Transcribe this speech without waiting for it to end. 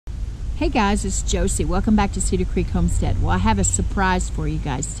Hey guys, it's Josie. Welcome back to Cedar Creek Homestead. Well, I have a surprise for you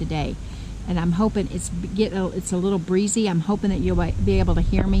guys today, and I'm hoping it's a little breezy. I'm hoping that you'll be able to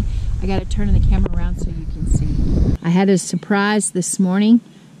hear me. I got to turn the camera around so you can see. I had a surprise this morning.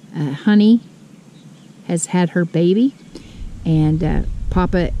 Honey has had her baby, and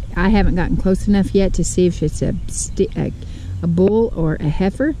Papa, I haven't gotten close enough yet to see if it's a bull or a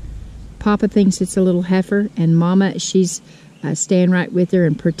heifer. Papa thinks it's a little heifer, and Mama, she's staying right with her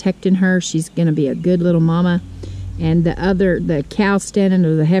and protecting her. She's going to be a good little mama. And the cow standing,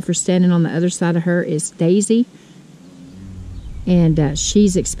 or the heifer standing on the other side of her, is Daisy. And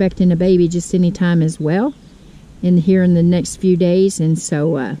she's expecting a baby just any time as well here in the next few days. And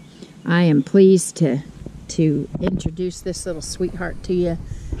so I am pleased to introduce this little sweetheart to you.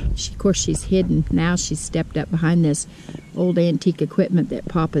 Of course, she's hidden. Now she's stepped up behind this old antique equipment that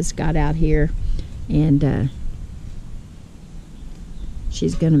Papa's got out here. And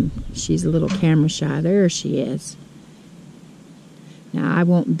she's a little camera shy. There she is. Now I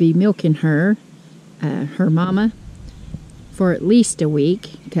won't be milking her mama for at least a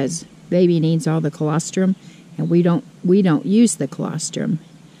week, because baby needs all the colostrum, and we don't use the colostrum.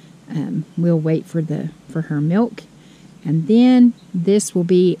 We'll wait for her milk, and then this will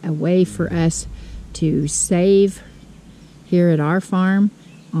be a way for us to save here at our farm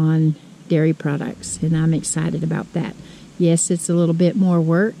on dairy products, and I'm excited about that. Yes, it's a little bit more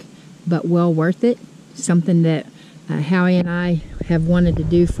work, but well worth it. Something that Howie and I have wanted to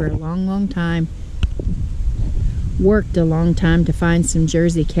do for a long, long time. Worked a long time to find some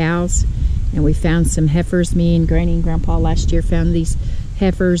Jersey cows, and we found some heifers. Me and Granny and Grandpa last year found these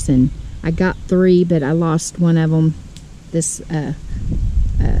heifers, and I got 3, but I lost one of them.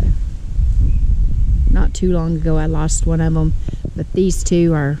 Not too long ago I lost one of them, but these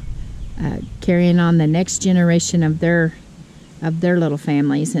 2 are carrying on the next generation of their little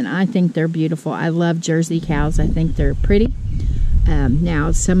families, and I think they're beautiful. I love Jersey cows. I think they're pretty.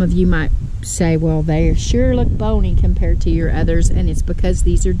 Now, some of you might say, well, they sure look bony compared to your others, and it's because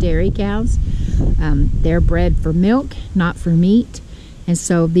these are dairy cows. They're bred for milk, not for meat, and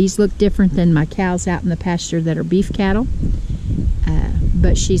so these look different than my cows out in the pasture that are beef cattle.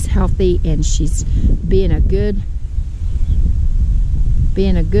 But she's healthy, and she's being a good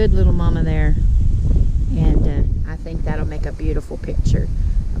little mama there. And I think that'll make a beautiful picture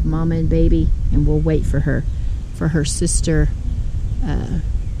of mama and baby, and we'll wait for her sister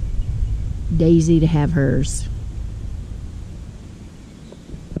Daisy to have hers.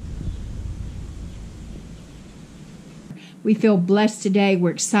 We feel blessed today.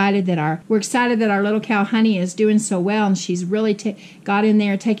 We're excited that our little cow Honey is doing so well, and she's really got in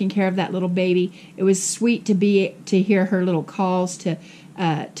there taking care of that little baby. It was sweet to hear her little calls to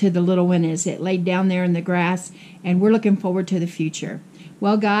the little one as it laid down there in the grass, and we're looking forward to the future.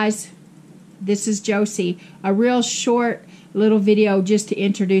 Well, guys, this is Josie. A real short little video just to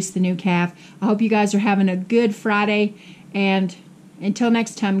introduce the new calf. I hope you guys are having a good Friday, and until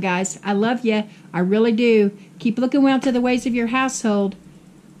next time, guys, I love you. I really do. Keep looking well to the ways of your household.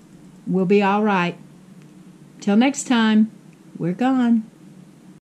 We'll be all right. Till next time, we're gone.